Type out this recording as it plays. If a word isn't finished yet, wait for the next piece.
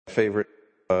favorite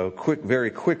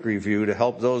very quick review to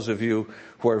help those of you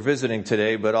who are visiting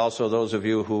today, but also those of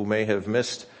you who may have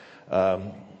missed,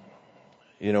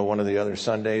 one of the other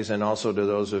Sundays, and also to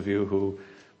those of you who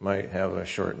might have a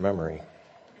short memory.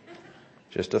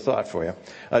 Just a thought for you.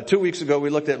 2 weeks ago, we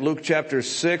looked at Luke chapter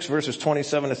 6, verses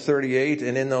 27 to 38,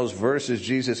 and in those verses,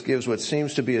 Jesus gives what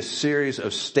seems to be a series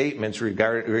of statements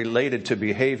related to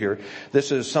behavior.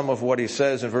 This is some of what he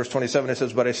says in verse 27. It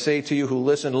says, "But I say to you who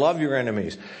listen, love your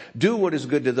enemies. Do what is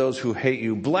good to those who hate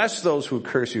you. Bless those who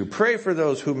curse you. Pray for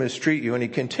those who mistreat you." And he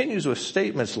continues with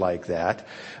statements like that,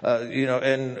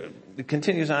 and it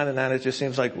continues on and on. It just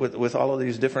seems like with all of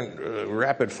these different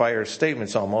rapid fire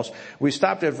statements almost. We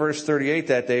stopped at verse 38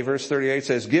 that day. Verse 38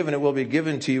 says, "Given it will be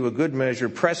given to you, a good measure,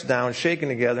 pressed down, shaken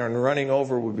together, and running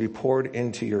over will be poured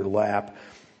into your lap.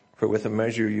 For with the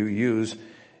measure you use,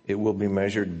 it will be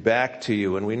measured back to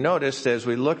you." And we noticed as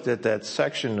we looked at that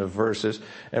section of verses,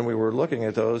 and we were looking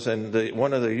at those, and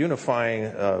one of the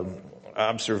unifying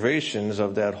observations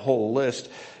of that whole list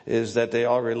is that they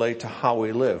all relate to how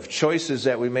we live. Choices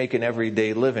that we make in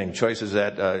everyday living. Choices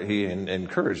that he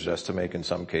encouraged us to make in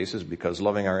some cases, because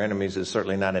loving our enemies is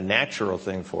certainly not a natural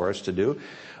thing for us to do.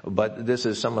 But this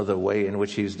is some of the way in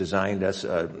which he's designed us,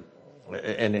 that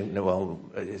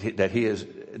he has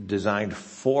designed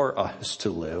for us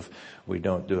to live. We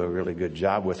don't do a really good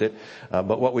job with it.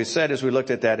 But what we said as we looked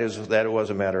at that is that it was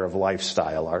a matter of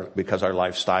lifestyle, because our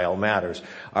lifestyle matters.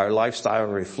 Our lifestyle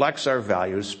reflects our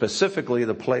values. Specifically,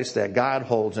 the place that God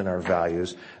holds in our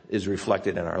values is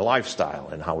reflected in our lifestyle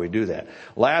and how we do that.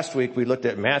 Last week, we looked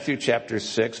at Matthew chapter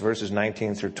 6, verses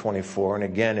 19 through 24. And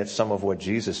again, it's some of what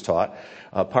Jesus taught.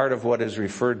 Part of what is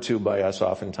referred to by us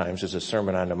oftentimes is a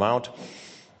Sermon on the Mount.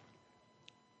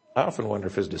 I often wonder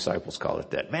if his disciples call it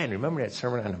that. Man, remember that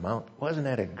Sermon on the Mount? Wasn't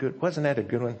that a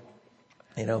good one?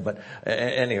 But at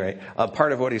any rate,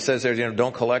 part of what he says there,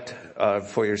 don't collect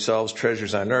for yourselves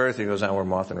treasures on earth. He goes on where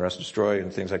moth and rust destroy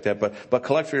and things like that. But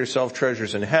collect for yourself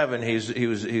treasures in heaven. He's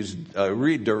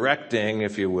redirecting,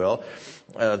 if you will,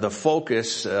 the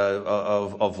focus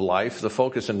of life, the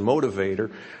focus and motivator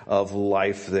of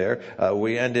life there.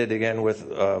 We ended again with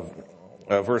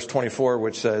verse 24,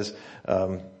 which says,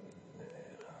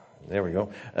 there we go.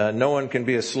 "No one can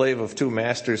be a slave of two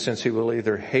masters, since he will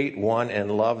either hate one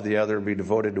and love the other, be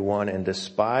devoted to one and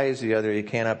despise the other. You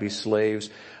cannot be slaves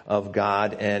of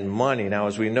God and money." Now,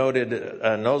 as we noted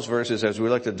in those verses, as we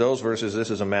looked at those verses,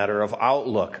 this is a matter of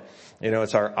outlook.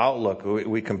 It's our outlook.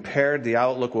 We compared the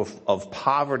outlook of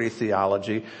poverty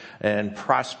theology and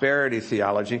prosperity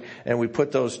theology, and we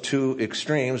put those two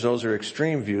extremes. Those are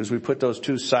extreme views. We put those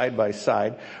two side by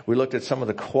side. We looked at some of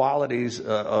the qualities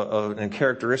and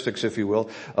characteristics, if you will,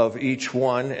 of each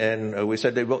one, and we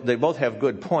said they both have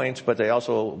good points, but they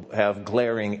also have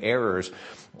glaring errors.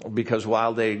 Because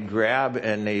while they grab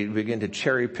and they begin to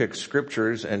cherry pick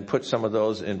scriptures and put some of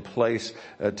those in place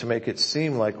to make it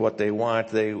seem like what they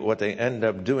want, what they end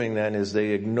up doing then is they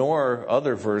ignore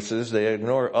other verses, they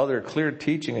ignore other clear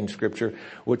teaching in scripture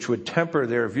which would temper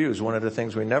their views. One of the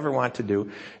things we never want to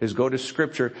do is go to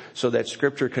scripture so that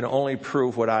scripture can only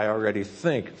prove what I already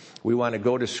think. We want to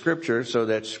go to scripture so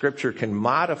that scripture can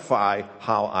modify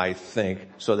how I think,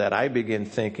 so that I begin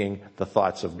thinking the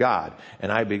thoughts of God,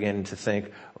 and I begin to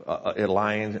think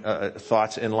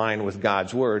thoughts in line with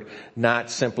God's word, not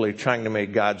simply trying to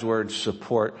make God's word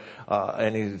support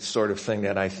any sort of thing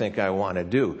that I think I want to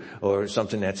do, or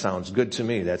something that sounds good to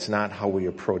me. That's not how we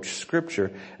approach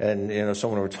scripture. And so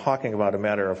when we're talking about a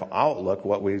matter of outlook,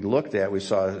 what we looked at, we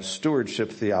saw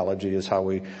stewardship theology is how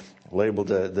we labeled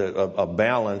a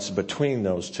balance between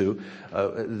those two,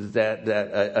 that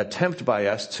attempt by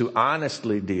us to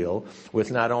honestly deal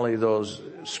with not only those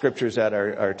scriptures that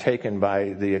are taken by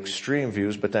the extreme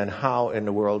views, but then how in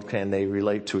the world can they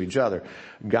relate to each other.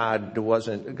 God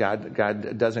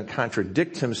doesn't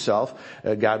contradict himself.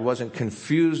 God wasn't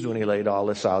confused when he laid all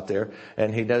this out there,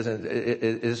 and he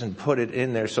isn't put it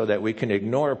in there so that we can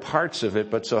ignore parts of it,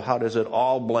 but so how does it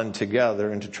all blend together,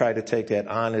 and to try to take that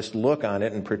honest look on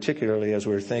it, and particularly as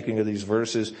we're thinking of these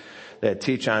verses that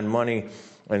teach on money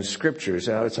and scriptures.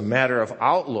 It's a matter of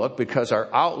outlook, because our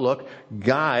outlook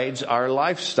guides our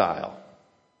lifestyle.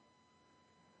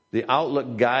 The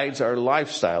outlook guides our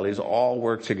lifestyle. These all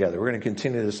work together. We're going to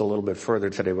continue this a little bit further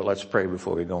today, but let's pray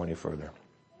before we go any further.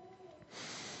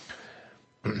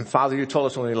 Father, you told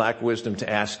us when we lack wisdom to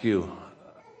ask you.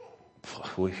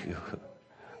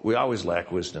 We always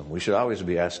lack wisdom. We should always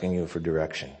be asking you for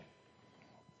direction.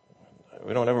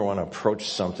 We don't ever want to approach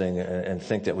something and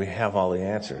think that we have all the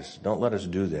answers. Don't let us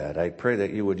do that. I pray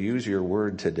that you would use your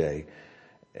word today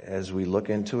as we look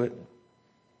into it,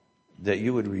 that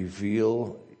you would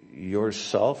reveal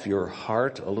yourself, your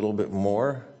heart a little bit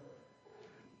more.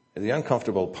 The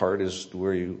uncomfortable part is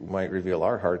where you might reveal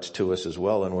our hearts to us as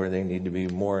well, and where they need to be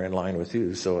more in line with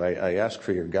you. So I ask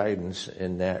for your guidance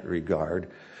in that regard.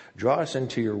 Draw us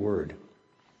into your word.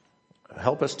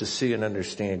 Help us to see and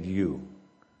understand you.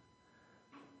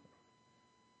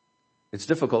 It's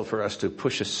difficult for us to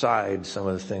push aside some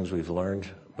of the things we've learned,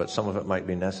 but some of it might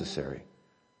be necessary.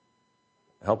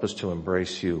 Help us to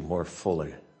embrace you more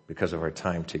fully because of our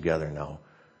time together now.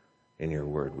 In your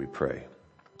word we pray.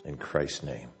 In Christ's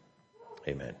name,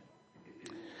 amen.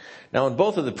 Now, in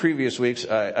both of the previous weeks,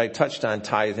 I touched on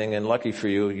tithing, and lucky for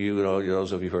you,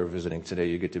 those of you who are visiting today,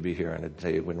 you get to be here on a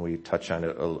day when we touch on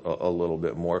it a little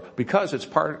bit more, because it's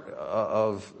part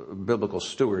of biblical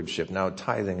stewardship. Now,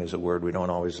 tithing is a word we don't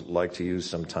always like to use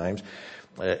sometimes.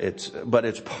 But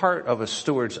it's part of a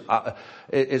steward's,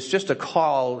 it's just a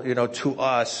call, to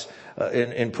us,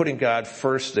 in putting God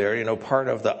first there, part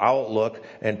of the outlook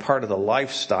and part of the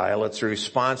lifestyle. It's a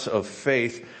response of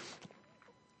faith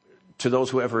to those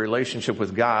who have a relationship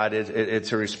with God.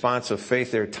 It's a response of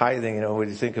faith there. Tithing, when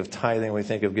you think of tithing, we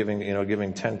think of giving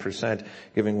 10%,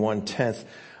 giving 1/10.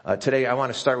 Today I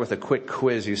want to start with a quick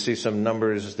quiz. You see some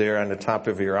numbers there on the top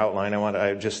of your outline. I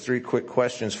have just 3 quick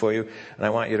questions for you, and I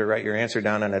want you to write your answer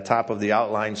down on the top of the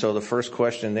outline. So the first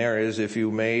question there is, if you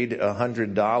made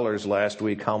 $100 last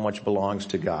week, how much belongs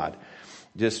to God?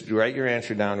 Just write your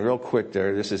answer down real quick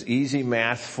there. This is easy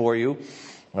math for you.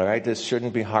 All right, this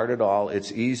shouldn't be hard at all. It's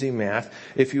easy math.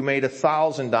 If you made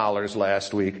 $1,000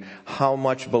 last week, how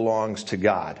much belongs to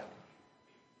God?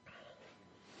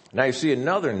 Now you see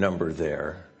another number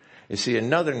there. You see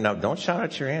another number. Don't shout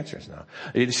out your answers now.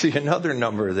 You see another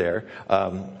number there.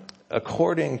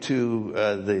 According to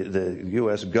the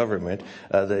U.S. government,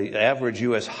 the average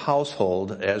U.S.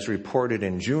 household, as reported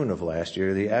in June of last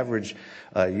year, the average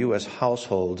U.S.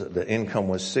 household, the income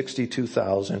was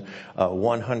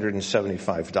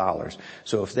 $62,175.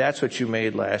 So if that's what you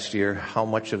made last year, how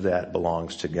much of that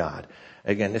belongs to God?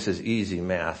 Again, this is easy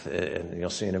math, and you'll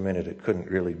see in a minute it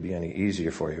couldn't really be any easier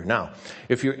for you. Now,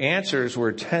 if your answers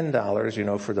were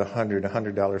 $10, for the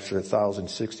 $100 for the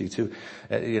 1,062,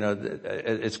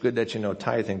 it's good that you know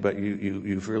tithing, but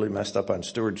you've really messed up on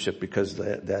stewardship, because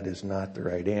that is not the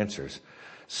right answers.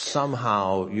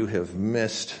 Somehow you have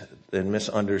missed and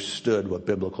misunderstood what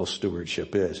biblical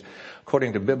stewardship is.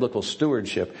 According to biblical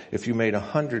stewardship, if you made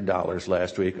 $100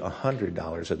 last week,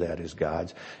 $100 of that is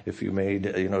God's. If you made,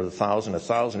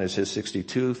 1,000 is his.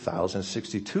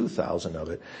 62,000 of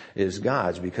it is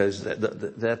God's, because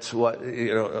that's what,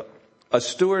 a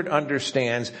steward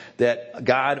understands that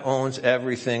God owns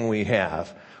everything we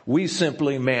have. We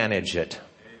simply manage it.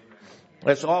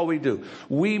 That's all we do.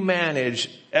 We manage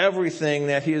everything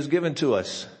that he has given to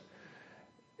us.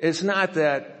 It's not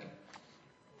that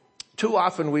too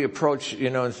often we approach,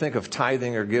 and think of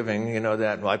tithing or giving,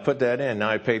 that, well, I put that in, now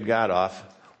I paid God off.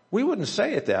 We wouldn't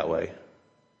say it that way.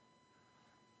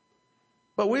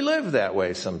 But we live that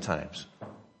way sometimes.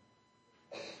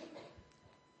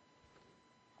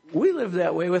 We live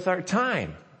that way with our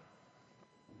time.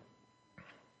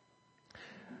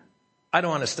 I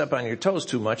don't want to step on your toes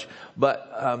too much,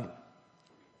 but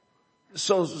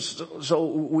so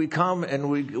we come and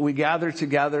we gather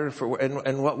together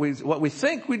and what we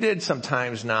think we did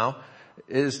sometimes now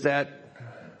is that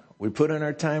we put in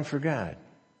our time for God.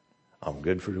 I'm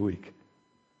good for the week.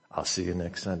 I'll see you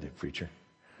next Sunday, preacher.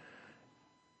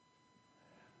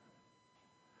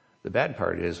 The bad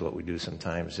part is what we do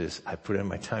sometimes is I put in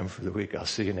my time for the week. I'll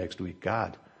see you next week,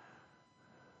 God.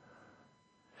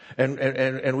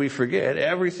 And we forget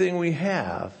everything we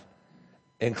have,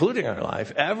 including our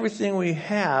life, everything we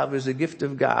have is a gift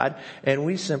of God, and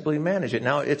we simply manage it.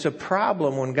 Now, it's a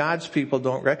problem when God's people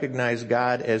don't recognize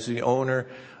God as the owner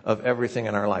of everything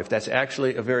in our life. That's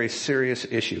actually a very serious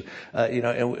issue.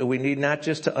 And we need not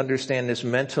just to understand this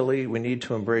mentally, we need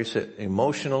to embrace it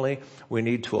emotionally. We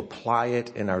need to apply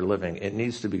it in our living. It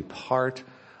needs to be part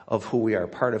of who we are,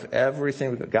 part of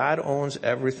everything. God owns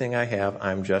everything I have.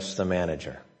 I'm just the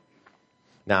manager.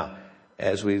 Now,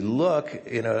 as we look,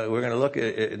 we're going to look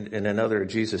in another of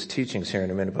Jesus' teachings here in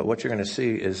a minute, but what you're going to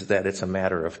see is that it's a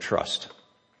matter of trust.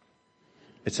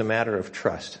 It's a matter of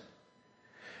trust.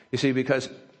 You see, because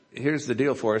here's the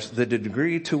deal for us. The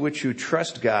degree to which you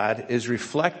trust God is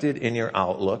reflected in your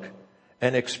outlook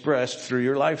and expressed through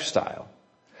your lifestyle.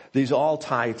 These all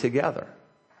tie together.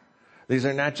 These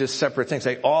are not just separate things.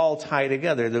 They all tie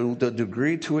together. The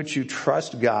degree to which you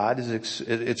trust God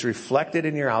it's reflected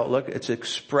in your outlook. It's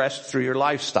expressed through your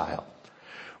lifestyle.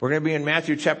 We're going to be in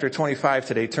Matthew chapter 25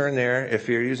 today. Turn there. If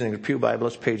you're using the Pew Bible,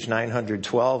 it's page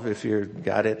 912. If you've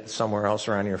got it somewhere else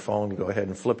or on your phone, go ahead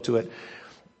and flip to it.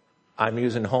 I'm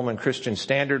using Holman Christian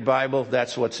Standard Bible.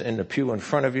 That's what's in the pew in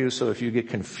front of you. So if you get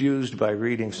confused by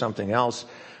reading something else,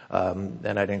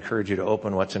 then I'd encourage you to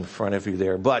open what's in front of you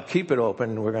there. But keep it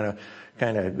open. We're going to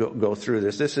kind of go through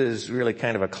this. This is really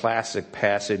kind of a classic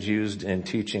passage used in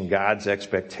teaching God's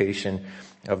expectation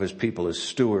of his people as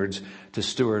stewards, to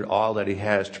steward all that he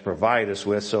has to provide us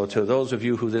with. So to those of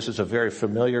you who this is a very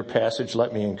familiar passage,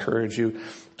 let me encourage you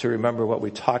to remember what we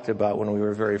talked about when we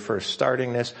were very first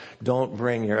starting this. Don't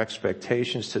bring your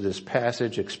expectations to this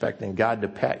passage expecting God to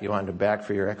pat you on the back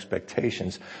for your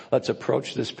expectations. Let's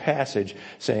approach this passage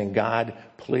saying, God,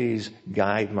 please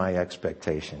guide my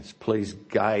expectations. Please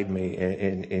guide me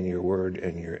in your word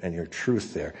and your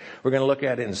truth there. We're going to look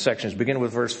at it in sections. Begin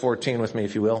with verse 14 with me,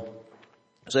 if you will.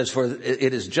 It says, for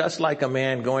it is just like a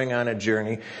man going on a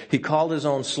journey. He called his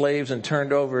own slaves and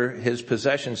turned over his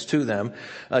possessions to them.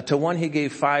 To one he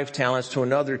gave 5 talents, to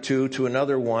another 2, to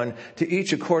another 1, to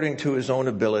each according to his own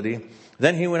ability.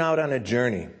 Then he went out on a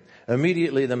journey.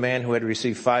 Immediately the man who had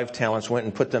received 5 talents went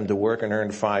and put them to work and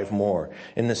earned 5 more.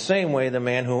 In the same way, the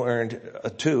man who earned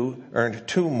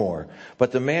 2 more.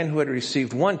 But the man who had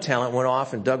received 1 talent went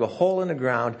off and dug a hole in the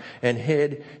ground and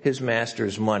hid his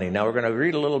master's money. Now we're going to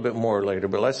read a little bit more later,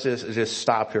 but let's just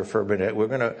stop here for a minute.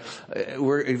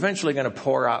 We're eventually going to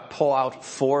pull out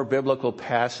 4 biblical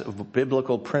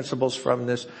principles from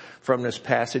this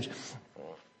passage.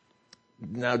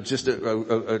 Now, just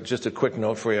a quick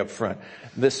note for you up front.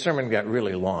 This sermon got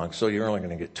really long, so you're only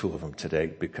going to get 2 of them today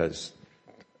because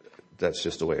that's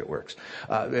just the way it works.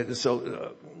 Look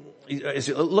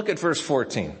at verse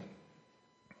 14.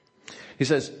 He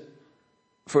says,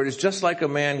 for it is just like a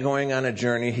man going on a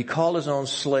journey. He called his own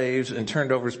slaves and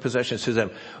turned over his possessions to them.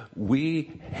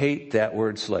 We hate that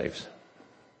word slaves.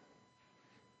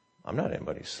 I'm not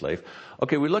anybody's slave.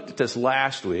 Okay, we looked at this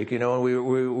last week, and we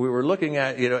were looking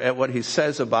at, at what he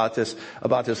says about this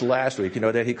last week,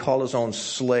 that he called his own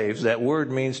slaves. That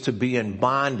word means to be in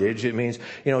bondage. It means,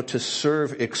 to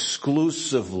serve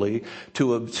exclusively,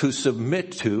 to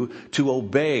submit to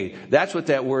obey. That's what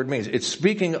that word means. It's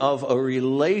speaking of a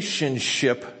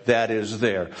relationship that is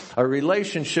there. A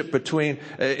relationship between,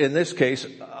 in this case,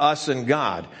 us and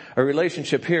God. A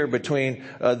relationship here between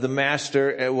the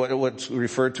master, what's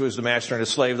referred to as the master and the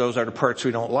slave. Those are the parts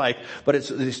we don't like. But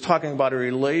he's talking about a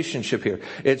relationship here.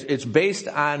 It's based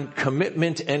on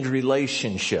commitment and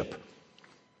relationship.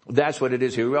 That's what it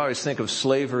is here. We always think of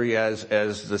slavery as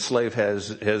the slave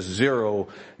has zero,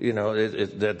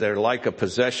 that they're like a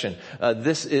possession.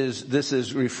 This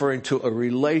is referring to a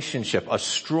relationship, a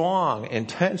strong,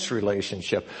 intense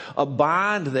relationship, a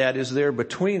bond that is there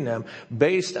between them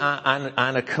based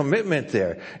on a commitment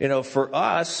there. For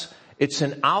us, it's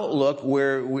an outlook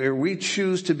where we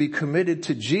choose to be committed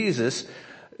to Jesus.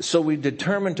 So we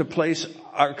determine to place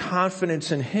our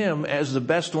confidence in him as the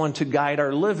best one to guide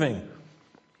our living.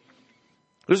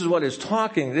 This is what he's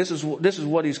talking. This is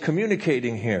what he's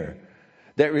communicating here.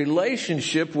 That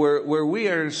relationship where we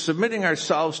are submitting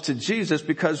ourselves to Jesus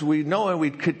because we know and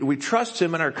we trust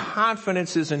him and our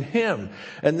confidence is in him.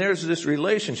 And there's this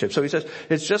relationship. So he says,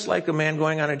 it's just like a man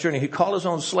going on a journey. He called his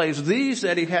own slaves, these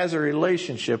that he has a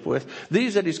relationship with,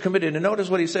 these that he's committed. And notice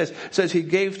what he says. It says he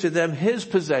gave to them his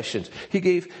possessions. He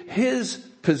gave his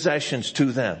possessions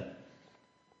to them.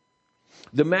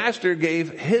 The master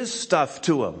gave his stuff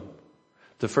to him.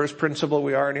 The first principle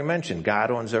we already mentioned,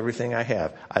 God owns everything I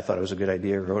have. I thought it was a good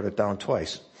idea. I wrote it down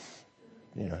twice.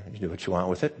 You do what you want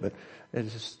with it, but it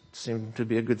just seemed to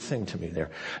be a good thing to me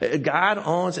there. God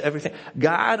owns everything.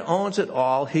 God owns it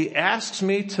all. He asks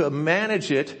me to manage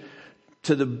it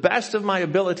to the best of my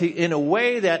ability in a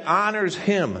way that honors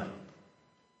him.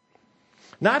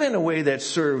 Not in a way that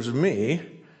serves me,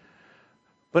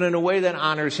 but in a way that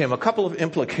honors him. A couple of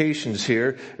implications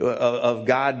here of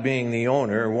God being the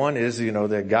owner. One is,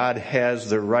 that God has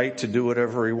the right to do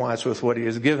whatever he wants with what he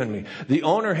has given me. The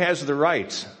owner has the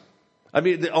rights.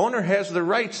 The owner has the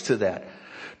rights to that.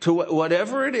 To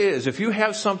whatever it is, if you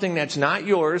have something that's not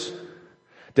yours,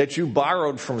 that you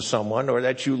borrowed from someone or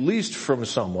that you leased from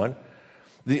someone,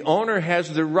 the owner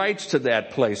has the rights to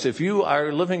that place. If you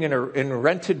are living in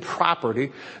rented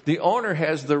property, the owner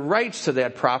has the rights to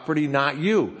that property, not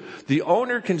you. The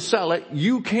owner can sell it,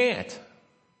 you can't.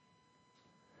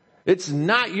 It's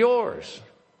not yours.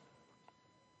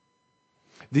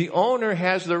 The owner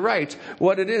has the rights,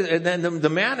 what it is, and then the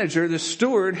manager, the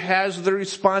steward, has the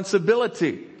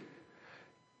responsibility.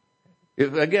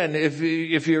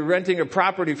 If you're renting a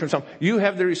property from someone, you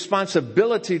have the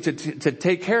responsibility to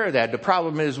take care of that. The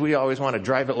problem is we always want to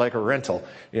drive it like a rental,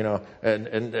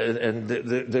 and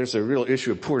there's a real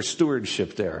issue of poor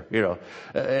stewardship there,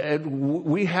 and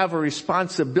we have a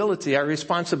responsibility. Our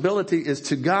responsibility is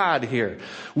to God here.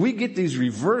 We get these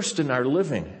reversed in our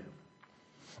living.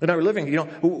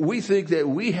 We think that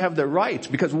we have the rights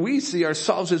because we see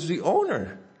ourselves as the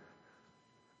owner.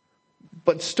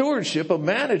 But stewardship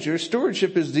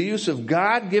is the use of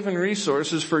God-given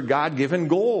resources for God-given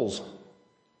goals.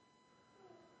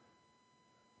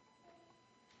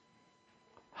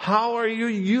 How are you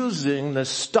using the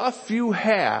stuff you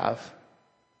have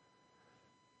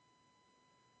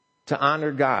to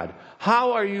honor God?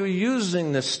 How are you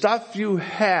using the stuff you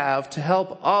have to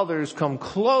help others come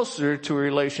closer to a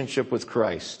relationship with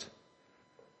Christ?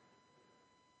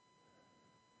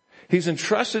 He's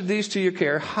entrusted these to your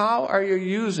care. How are you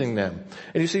using them?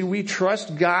 And you see, we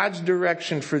trust God's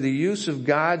direction for the use of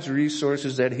God's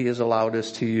resources that He has allowed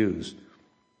us to use.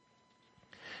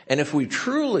 And if we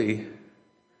truly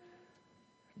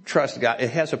trust God, it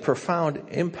has a profound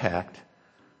impact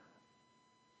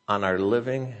on our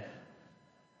living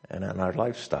and on our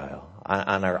lifestyle,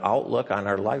 on our outlook, on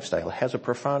our lifestyle. It has a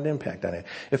profound impact on it.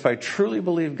 If I truly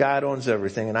believe God owns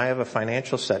everything and I have a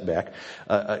financial setback,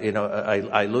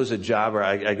 I lose a job or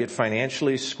I get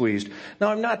financially squeezed.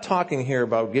 Now, I'm not talking here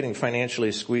about getting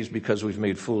financially squeezed because we've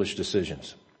made foolish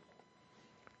decisions.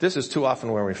 This is too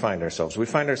often where we find ourselves. We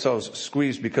find ourselves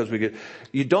squeezed because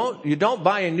you don't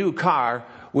buy a new car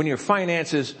when your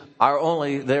finances are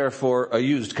only there for a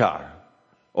used car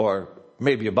or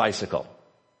maybe a bicycle.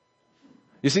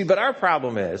 You see, but our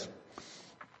problem is,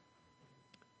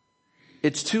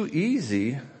 it's too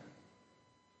easy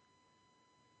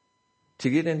to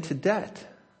get into debt,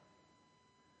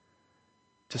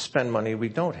 to spend money we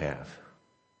don't have.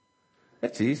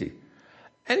 That's easy.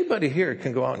 Anybody here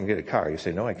can go out and get a car. You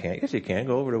say, no, I can't. Yes, you can.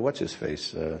 Go over to what's his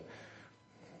face?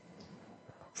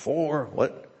 Fred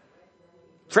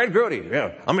Grudy.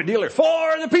 Yeah, I'm a dealer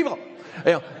for the people.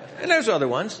 And there's other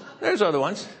ones.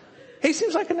 He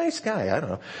seems like a nice guy. I don't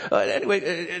know.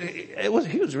 Anyway,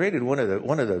 he was rated one of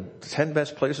the 10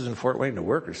 best places in Fort Wayne to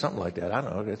work or something like that. I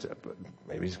don't know.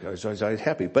 Maybe he's always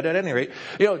happy. But at any rate,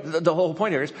 the whole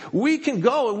point here is we can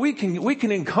go and we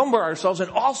can encumber ourselves in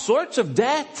all sorts of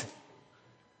debt.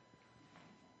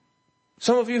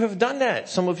 Some of you have done that.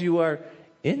 Some of you are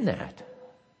in that.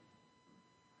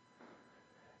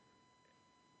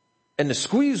 And the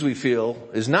squeeze we feel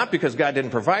is not because God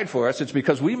didn't provide for us. It's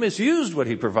because we misused what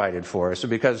He provided for us. And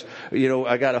because,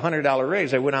 I got a $100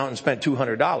 raise, I went out and spent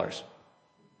 $200.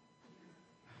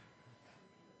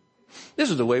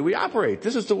 This is the way we operate.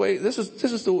 This is the way,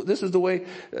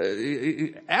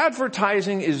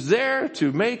 advertising is there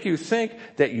to make you think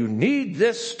that you need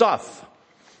this stuff.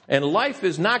 And life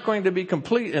is not going to be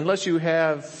complete unless you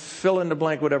have fill in the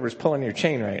blank, whatever's pulling your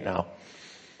chain right now.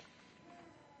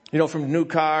 From the new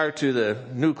car to the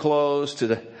new clothes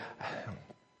I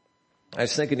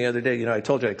was thinking the other day, I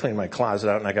told you I cleaned my closet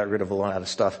out and I got rid of a lot of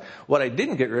stuff. What I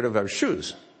didn't get rid of are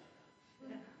shoes.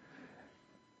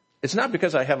 It's not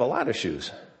because I have a lot of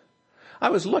shoes. I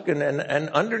was looking and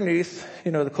underneath,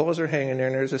 the clothes are hanging there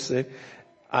and there's this thing.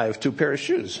 I have 2 pairs of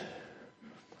shoes.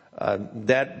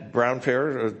 That brown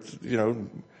pair, you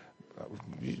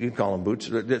can call them boots,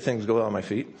 the things go on my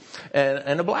feet,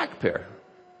 and a black pair.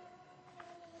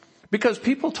 Because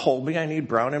people told me I need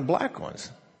brown and black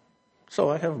ones. So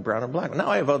I have brown and black. Now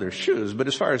I have other shoes, but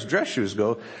as far as dress shoes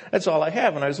go, that's all I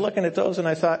have. And I was looking at those and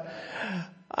I thought,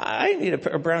 I need a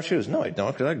pair of brown shoes. No, I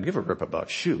don't, because I give a rip about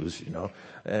shoes,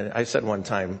 And I said one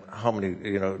time, how many,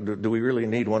 do we really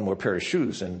need one more pair of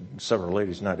shoes? And several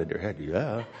ladies nodded their head,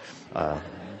 yeah.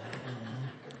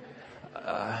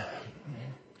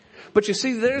 But you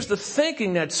see, there's the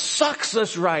thinking that sucks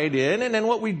us right in, and then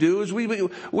what we do is we God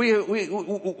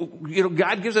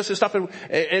gives us this stuff,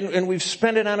 and we've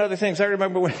spent it on other things. I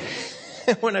remember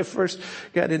when I first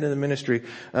got into the ministry,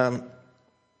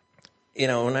 when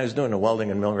I was doing the welding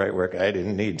and millwright work, I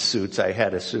didn't need suits. I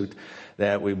had a suit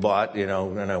that we bought,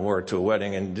 and I wore it to a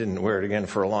wedding and didn't wear it again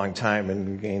for a long time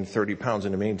and gained 30 pounds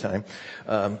in the meantime.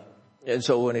 And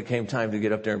so when it came time to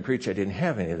get up there and preach, I didn't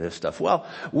have any of this stuff. Well,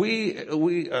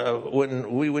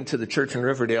 when we went to the church in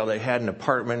Riverdale, they had an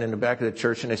apartment in the back of the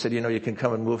church, and they said, you can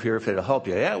come and move here if it'll help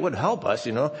you. Yeah, it would help us,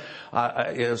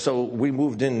 So we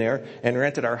moved in there and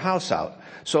rented our house out.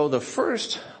 So the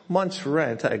first month's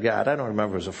rent I got, I don't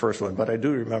remember if it was the first one, but I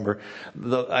do remember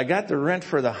I got the rent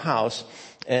for the house.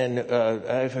 And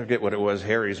I forget what it was,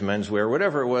 Harry's Menswear,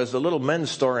 whatever it was, the little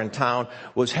men's store in town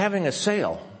was having a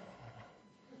sale.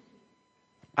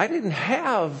 I didn't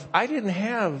have,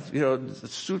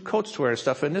 suit coats to wear and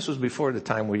stuff. And this was before the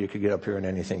time where you could get up here in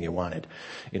anything you wanted,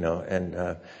 and,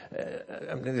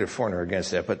 I'm neither for nor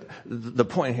against that. But the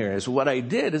point here is what I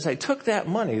did is I took that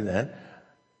money then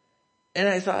and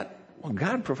I thought, well,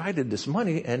 God provided this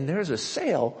money and there's a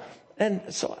sale.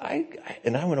 And so I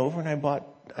went over and I bought,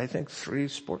 I think 3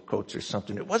 sport coats or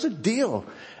something. It was a deal.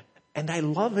 And I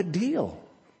love a deal.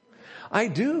 I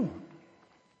do.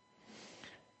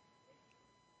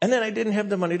 And then I didn't have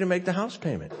the money to make the house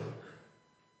payment.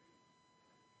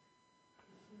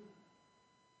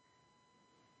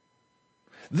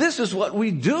 This is what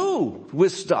we do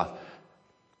with stuff.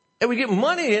 And we get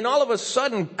money and all of a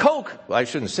sudden Coke, well, I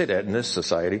shouldn't say that in this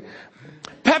society,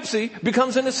 Pepsi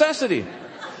becomes a necessity.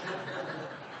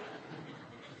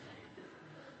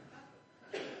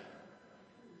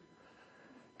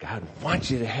 God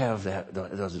wants you to have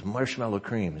those marshmallow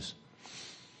creams.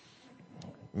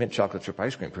 Mint chocolate chip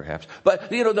ice cream, perhaps. But,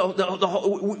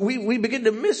 we begin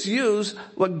to misuse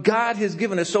what God has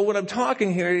given us. So when I'm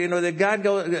talking here, that God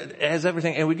has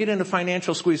everything, and we get into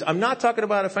financial squeeze. I'm not talking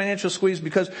about a financial squeeze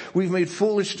because we've made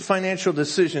foolish financial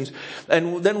decisions.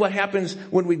 And then what happens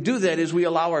when we do that is we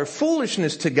allow our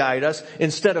foolishness to guide us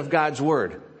instead of God's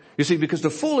word. You see, because the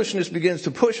foolishness begins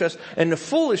to push us, and our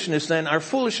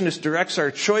foolishness directs our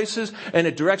choices, and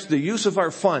it directs the use of our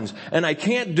funds. And I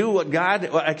can't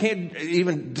I can't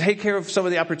even take care of some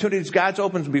of the opportunities God's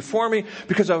opened before me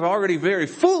because I've already very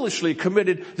foolishly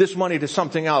committed this money to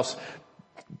something else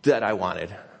that I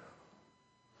wanted.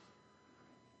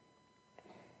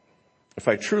 If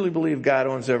I truly believe God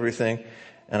owns everything,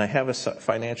 and I have a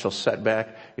financial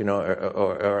setback,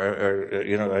 or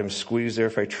I'm squeezed there.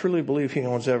 If I truly believe He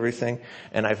owns everything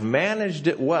and I've managed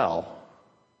it well,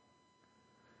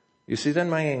 you see, then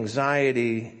my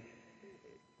anxiety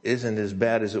isn't as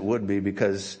bad as it would be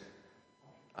because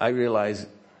I realize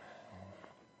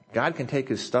God can take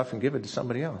His stuff and give it to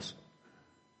somebody else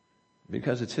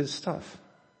because it's His stuff.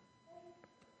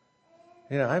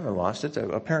 I haven't lost it.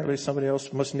 Apparently somebody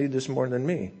else must need this more than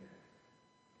me.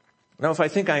 Now, if I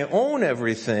think I own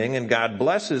everything and God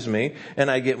blesses me and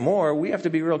I get more, we have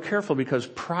to be real careful because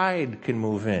pride can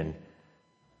move in.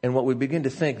 And what we begin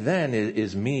to think then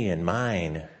is me and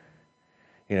mine.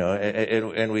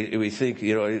 And we think,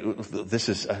 this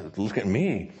is, look at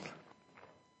me.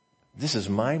 This is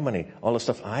my money. All the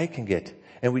stuff I can get.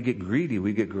 And we get greedy,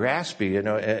 we get graspy,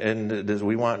 and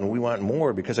we want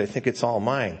more because I think it's all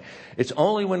mine. It's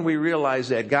only when we realize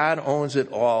that God owns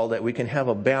it all that we can have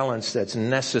a balance that's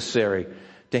necessary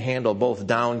to handle both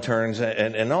downturns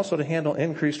and also to handle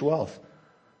increased wealth.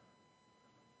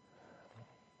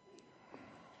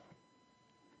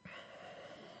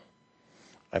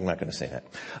 I'm not going to say that.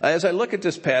 As I look at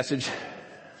this passage,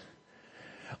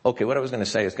 what I was going to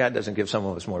say is God doesn't give some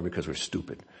of us more because we're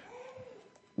stupid.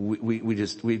 We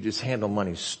just handle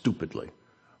money stupidly.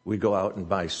 We go out and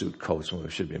buy suit coats when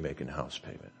we should be making a house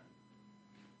payment.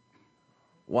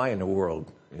 Why in the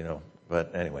world,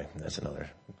 but anyway, that's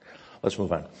let's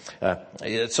move on.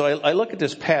 So I look at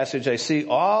this passage, I see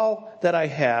all that I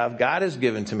have, God has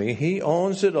given to me. He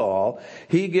owns it all.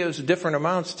 He gives different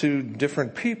amounts to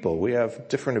different people. We have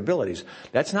different abilities.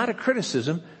 That's not a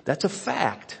criticism, that's a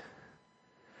fact.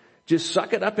 Just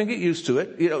suck it up and get used to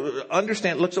it.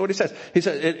 Understand. Look at what he says. He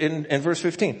says in verse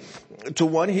 15, to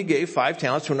one he gave 5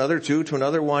 talents, to another 2, to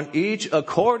another 1, each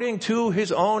according to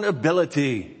his own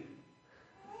ability.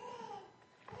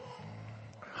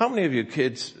 How many of you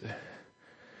kids,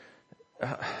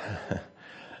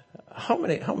 how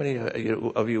many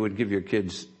of you would give your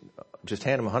kids, just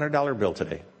hand them a $100 bill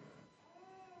today?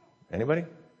 Anybody?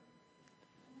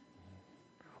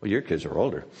 Well, your kids are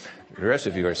older. The rest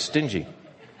of you are stingy.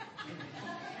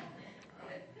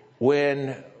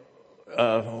 When 2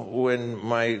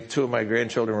 of my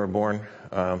grandchildren were born,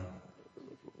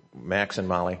 Max and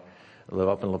Molly live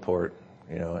up in LaPorte,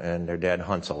 and their dad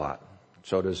hunts a lot.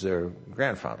 So does their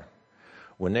grandfather.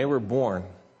 When they were born,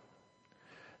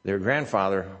 their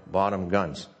grandfather bought them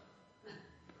guns.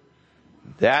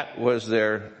 That was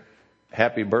their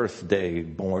happy birthday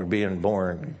being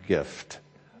born gift,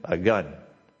 a gun.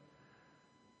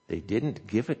 They didn't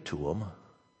give it to them.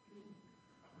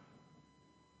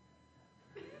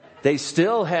 They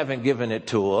still haven't given it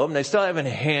to them. They still haven't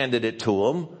handed it to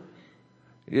them.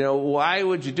 Why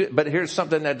would you do it? But here's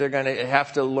something that they're going to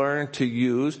have to learn to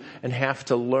use and have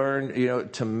to learn,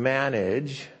 to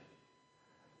manage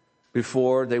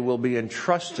before they will be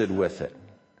entrusted with it.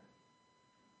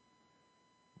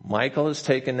 Michael has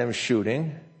taken them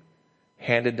shooting,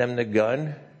 handed them the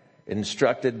gun,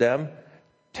 instructed them,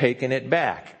 taken it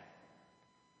back.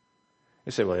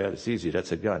 You say, well, yeah, it's easy.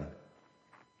 That's a gun.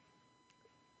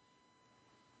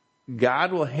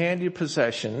 God will hand you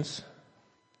possessions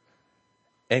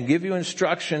and give you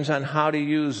instructions on how to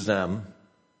use them.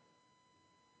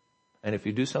 And if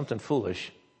you do something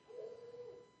foolish,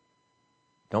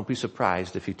 don't be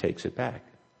surprised if he takes it back.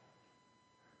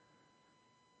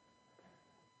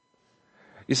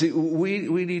 You see,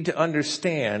 we need to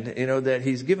understand, that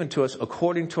he's given to us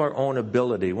according to our own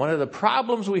ability. One of the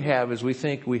problems we have is we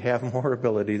think we have more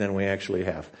ability than we actually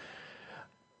have.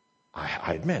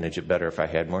 I'd manage it better if I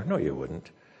had more. No, you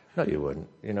wouldn't. No, you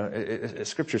wouldn't.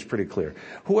 Scripture's pretty clear.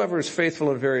 Whoever is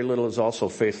faithful in very little is also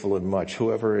faithful in much.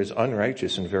 Whoever is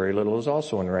unrighteous in very little is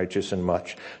also unrighteous in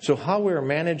much. So how we're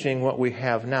managing what we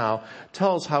have now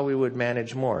tells how we would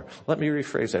manage more. Let me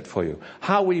rephrase that for you.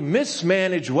 How we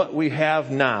mismanage what we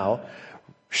have now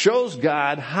shows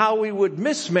God how we would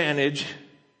mismanage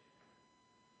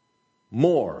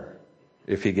more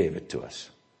if he gave it to us.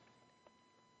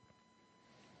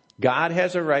 God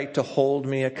has a right to hold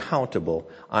me accountable.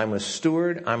 I'm a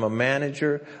steward. I'm a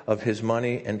manager of his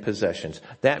money and possessions.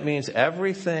 That means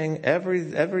everything,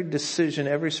 every decision,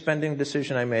 every spending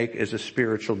decision I make is a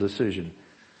spiritual decision.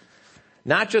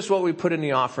 Not just what we put in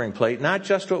the offering plate, not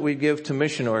just what we give to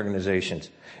mission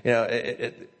organizations.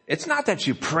 It's not that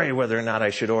you pray whether or not I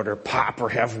should order pop or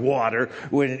have water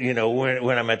when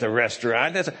I'm at the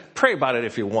restaurant. Pray about it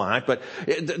if you want, but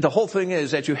the whole thing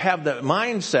is that you have the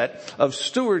mindset of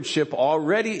stewardship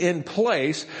already in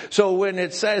place. So when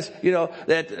it says,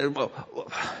 that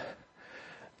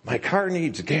my car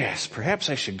needs gas, perhaps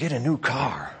I should get a new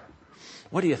car.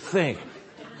 What do you think?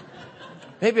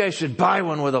 Maybe I should buy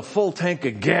one with a full tank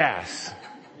of gas.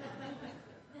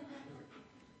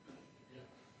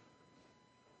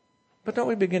 But don't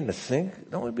we begin to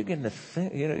think,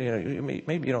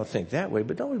 maybe you don't think that way,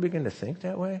 but don't we begin to think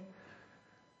that way?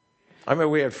 I remember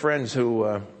we had friends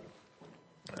who,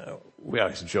 we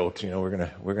always joked,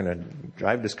 we're gonna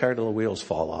drive this car till the wheels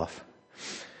fall off.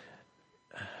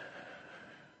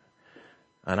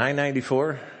 On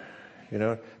I-94,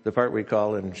 the part we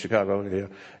call in Chicago,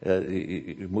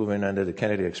 you move in onto the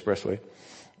Kennedy Expressway.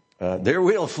 Their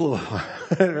wheel flew off.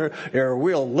 Their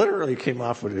wheel literally came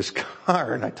off with his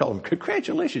car. And I told him,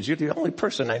 congratulations, you're the only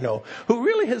person I know who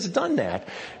really has done that,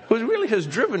 who really has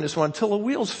driven this one until the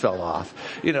wheels fell off.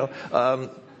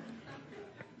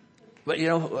 But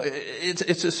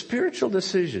it's a spiritual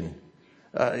decision.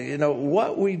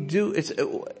 What we do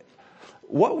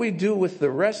with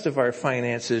the rest of our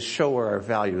finances show where our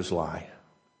values lie.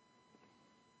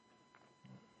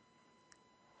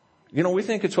 We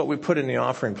think it's what we put in the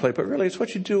offering plate, but really it's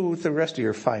what you do with the rest of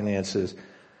your finances.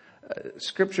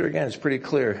 Scripture, again, is pretty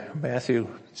clear. Matthew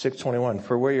 6:21.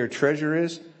 For where your treasure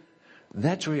is,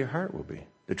 that's where your heart will be.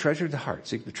 The treasure of the heart.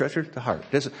 See, the treasure of the heart.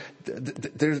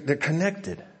 They're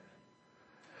connected.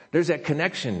 There's that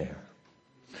connection there.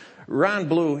 Ron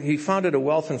Blue, he founded a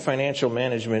wealth and financial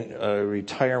management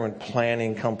retirement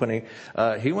planning company.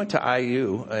 He went to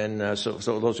IU, and so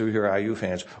those of you who are IU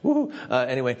fans, woohoo!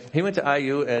 Anyway, he went to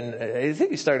IU, and I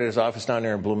think he started his office down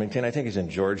there in Bloomington. I think he's in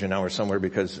Georgia now or somewhere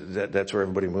because that's where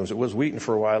everybody moves. It was Wheaton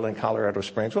for a while in Colorado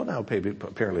Springs. Well, now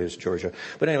apparently it's Georgia.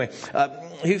 But anyway,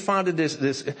 he founded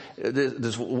this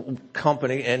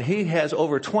company, and he has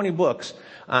over 20 books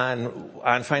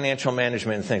on financial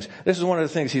management and things. This is one of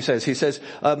the things he says. He says,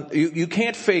 you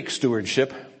can't fake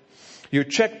stewardship. Your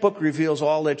checkbook reveals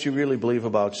all that you really believe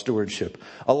about stewardship.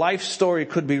 A life story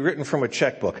could be written from a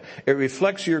checkbook. It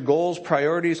reflects your goals,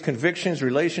 priorities, convictions,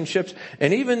 relationships,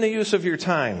 and even the use of your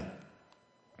time.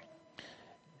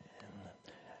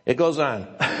 It goes on.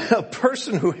 A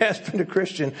person who has been a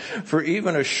Christian for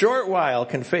even a short while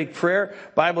can fake prayer,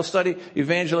 Bible study,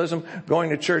 evangelism, going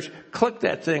to church. Click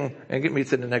that thing and get me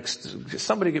to the next.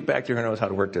 Somebody get back to who knows how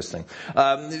to work this thing.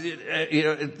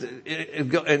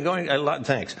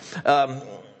 Thanks.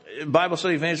 Bible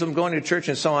study, evangelism, going to church,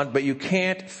 and so on. But you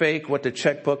can't fake what the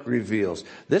checkbook reveals.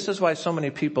 This is why so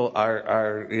many people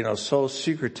are so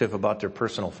secretive about their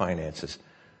personal finances,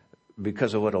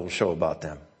 because of what it'll show about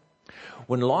them.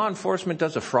 When law enforcement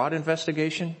does a fraud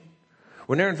investigation,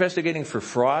 when they're investigating for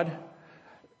fraud,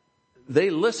 they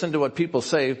listen to what people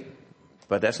say,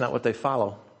 but that's not what they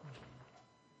follow.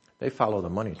 They follow the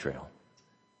money trail.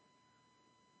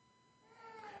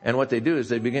 And what they do is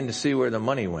they begin to see where the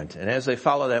money went. And as they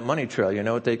follow that money trail, you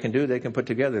know what they can do? They can put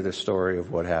together the story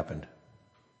of what happened.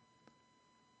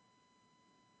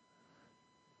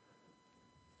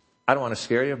 I don't want to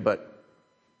scare you, but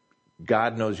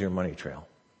God knows your money trail.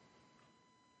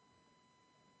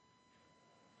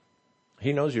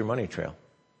 He knows your money trail.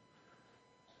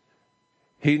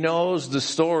 He knows the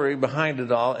story behind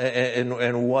it all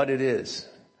and what it is.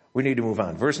 We need to move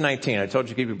on. Verse 19. I told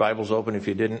you to keep your Bibles open. If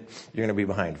you didn't, you're going to be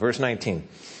behind. Verse 19.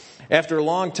 After a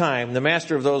long time, the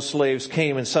master of those slaves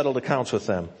came and settled accounts with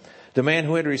them. The man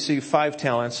who had received 5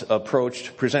 talents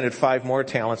approached, presented 5 more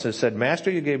talents, and said,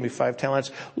 Master, you gave me 5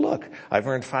 talents. Look, I've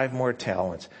earned 5 more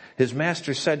talents. His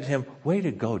master said to him, way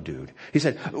to go, dude. He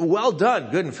said, well done,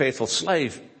 good and faithful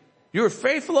slave. You were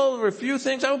faithful over a few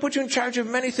things. I will put you in charge of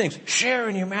many things. Share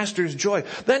in your master's joy.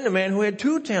 Then the man who had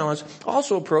 2 talents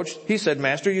also approached. He said,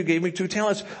 Master, you gave me 2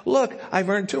 talents. Look, I've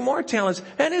earned 2 more talents.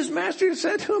 And his master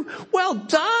said to him, well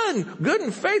done, good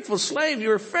and faithful slave. You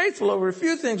were faithful over a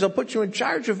few things. I'll put you in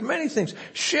charge of many things.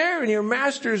 Share in your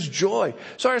master's joy.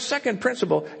 So our second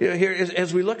principle here is,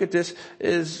 as we look at this,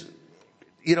 is,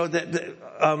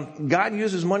 God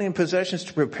uses money and possessions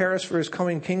to prepare us for his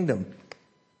coming kingdom.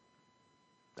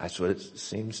 That's what it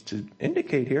seems to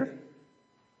indicate here.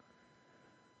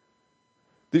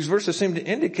 These verses seem to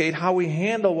indicate how we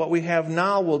handle what we have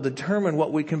now will determine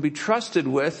what we can be trusted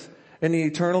with in the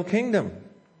eternal kingdom.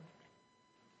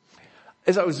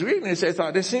 As I was reading this, I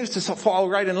thought this seems to fall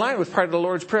right in line with part of the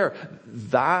Lord's Prayer.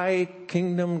 Thy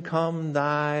kingdom come,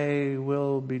 thy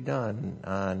will be done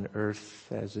on earth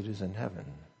as it is in heaven.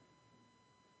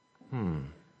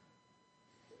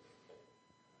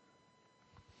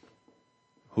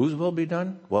 Whose will be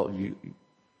done? Well,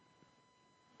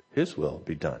 his will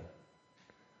be done.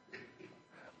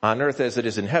 On earth as it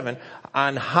is in heaven.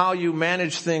 On how you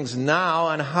manage things now,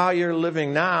 on how you're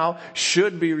living now,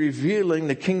 should be revealing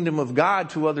the kingdom of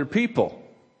God to other people.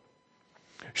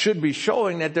 Should be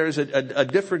showing that there's a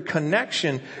different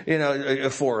connection,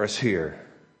 for us here.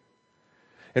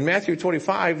 In Matthew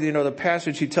 25, the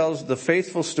passage, he tells the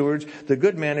faithful stewards, the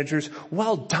good managers,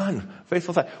 well done,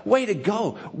 faithful. Way to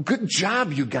go. Good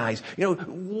job, you guys.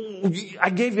 I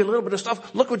gave you a little bit of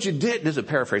stuff. Look what you did. This is a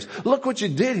paraphrase. Look what you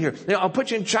did here. I'll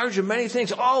put you in charge of many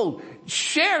things. Oh,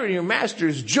 share in your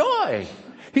master's joy.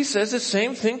 He says the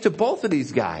same thing to both of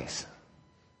these guys.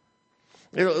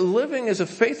 Living as a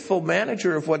faithful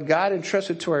manager of what God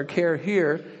entrusted to our care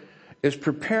here is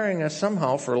preparing us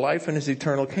somehow for life in his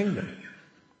eternal kingdom.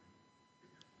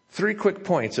 3 quick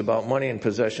points about money and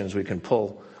possessions we can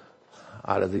pull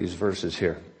out of these verses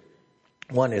here.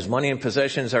 One is money and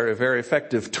possessions are a very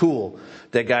effective tool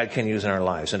that God can use in our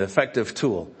lives, an effective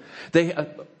tool.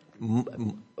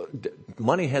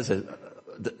 Money has and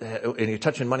you're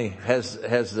touching money has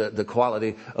the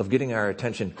quality of getting our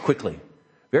attention quickly,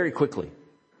 very quickly.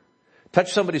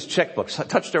 Touch somebody's checkbook,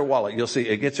 touch their wallet, you'll see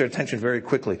it gets their attention very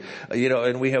quickly.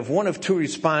 And we have one of 2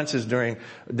 responses during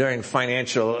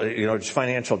financial,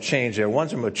 financial change there.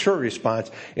 One's a mature response.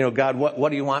 God, what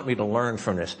do you want me to learn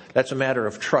from this? That's a matter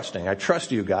of trusting. I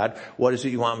trust you, God. What is it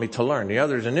you want me to learn? The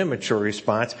other is an immature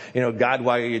response. God,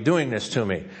 why are you doing this to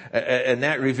me? And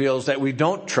that reveals that we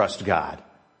don't trust God.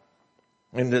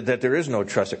 And that there is no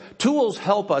trust. Tools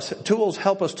help us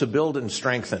to build and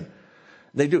strengthen.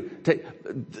 They do.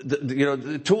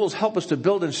 The tools help us to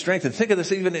build and strengthen. Think of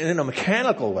this even in a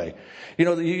mechanical way.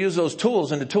 You use those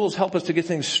tools and the tools help us to get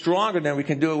things stronger than we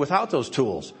can do it without those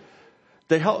tools.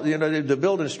 They help, to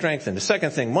build and strengthen. The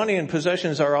second thing, money and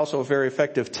possessions are also a very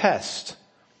effective test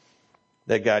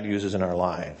that God uses in our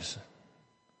lives.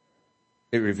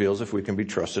 It reveals if we can be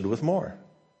trusted with more.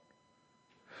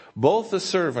 Both the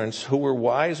servants who were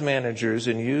wise managers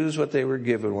and used what they were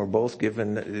given were both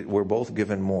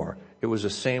given more. It was the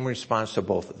same response to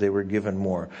both. They were given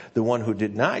more. The one who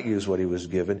did not use what he was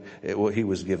given, he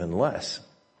was given less.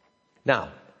 Now,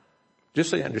 just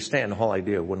so you understand the whole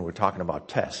idea of when we're talking about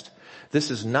test,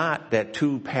 this is not that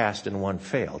 2 passed and 1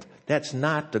 failed. That's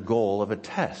not the goal of a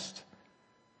test.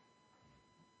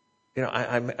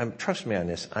 I'm trust me on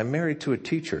this. I'm married to a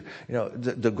teacher.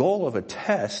 The goal of a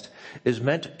test is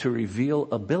meant to reveal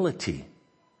ability.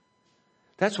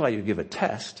 That's why you give a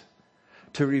test,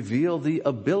 to reveal the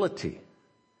ability.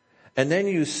 And then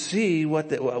you see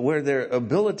where their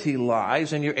ability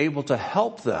lies, and you're able to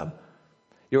help them.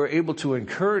 You're able to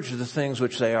encourage the things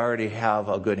which they already have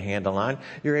a good handle on.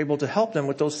 You're able to help them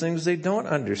with those things they don't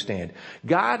understand.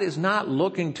 God is not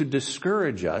looking to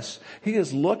discourage us. He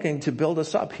is looking to build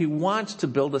us up. He wants to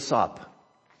build us up.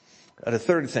 And the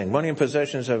third thing, money and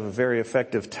possessions have a very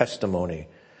effective testimony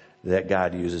that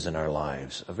God uses in our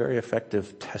lives. A very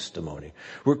effective testimony.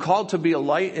 We're called to be a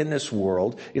light in this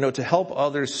world, to help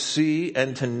others see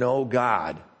and to know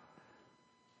God.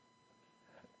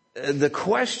 The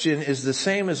question is the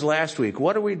same as last week.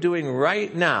 What are we doing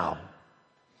right now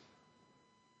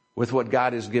with what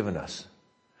God has given us?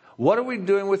 What are we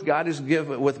doing with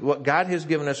with what God has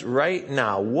given us right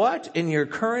now? What in your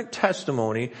current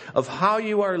testimony of how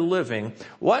you are living,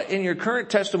 what in your current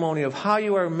testimony of how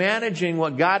you are managing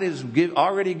what God has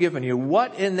already given you,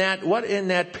 what in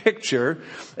that picture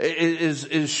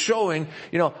is showing,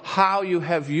 how you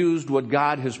have used what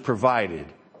God has provided?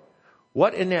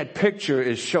 What in that picture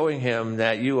is showing him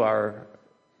that you are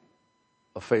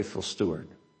a faithful steward?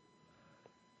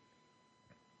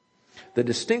 The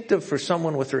distinctive for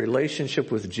someone with a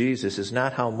relationship with Jesus is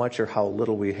not how much or how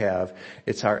little we have.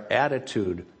 It's our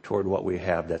attitude toward what we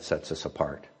have that sets us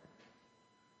apart.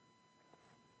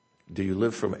 Do you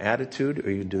live from attitude,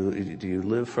 or do you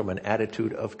live from an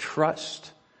attitude of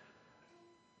trust?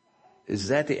 Is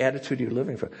that the attitude you're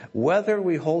living from? Whether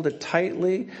we hold it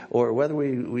tightly or whether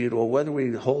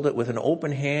we hold it with an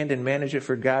open hand and manage it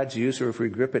for God's use, or if we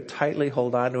grip it tightly,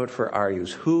 hold on to it for our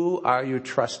use. Who are you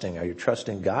trusting? Are you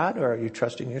trusting God, or are you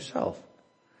trusting yourself?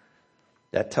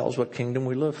 That tells what kingdom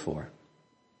we live for.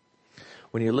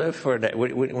 When you live from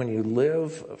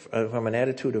an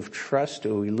attitude of trust,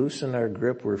 or we loosen our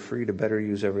grip, we're free to better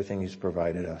use everything He's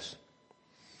provided us.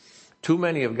 Too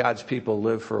many of God's people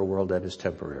live for a world that is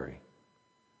temporary,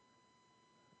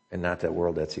 and not that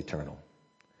world that's eternal.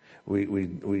 We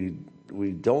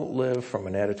don't live from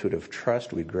an attitude of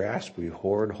trust. We grasp, we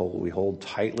hold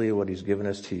tightly what He's given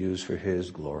us to use for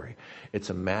His glory. It's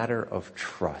a matter of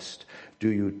trust. Do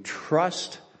you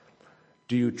trust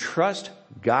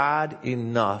God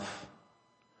enough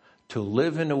to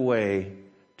live in a way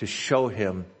to show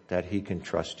Him that He can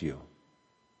trust you?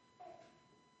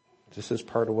 This is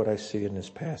part of what I see in this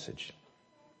passage.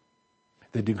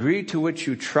 The degree to which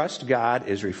you trust God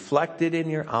is reflected in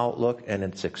your outlook, and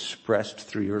it's expressed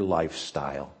through your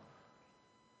lifestyle.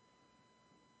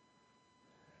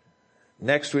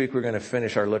 Next week, we're going to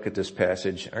finish our look at this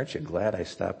passage. Aren't you glad I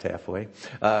stopped halfway?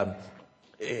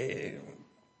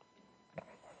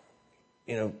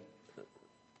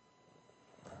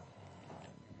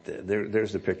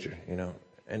 There's the picture,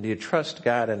 And do you trust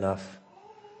God enough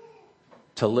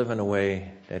to live in a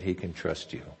way that He can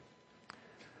trust you?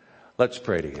 Let's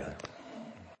pray together.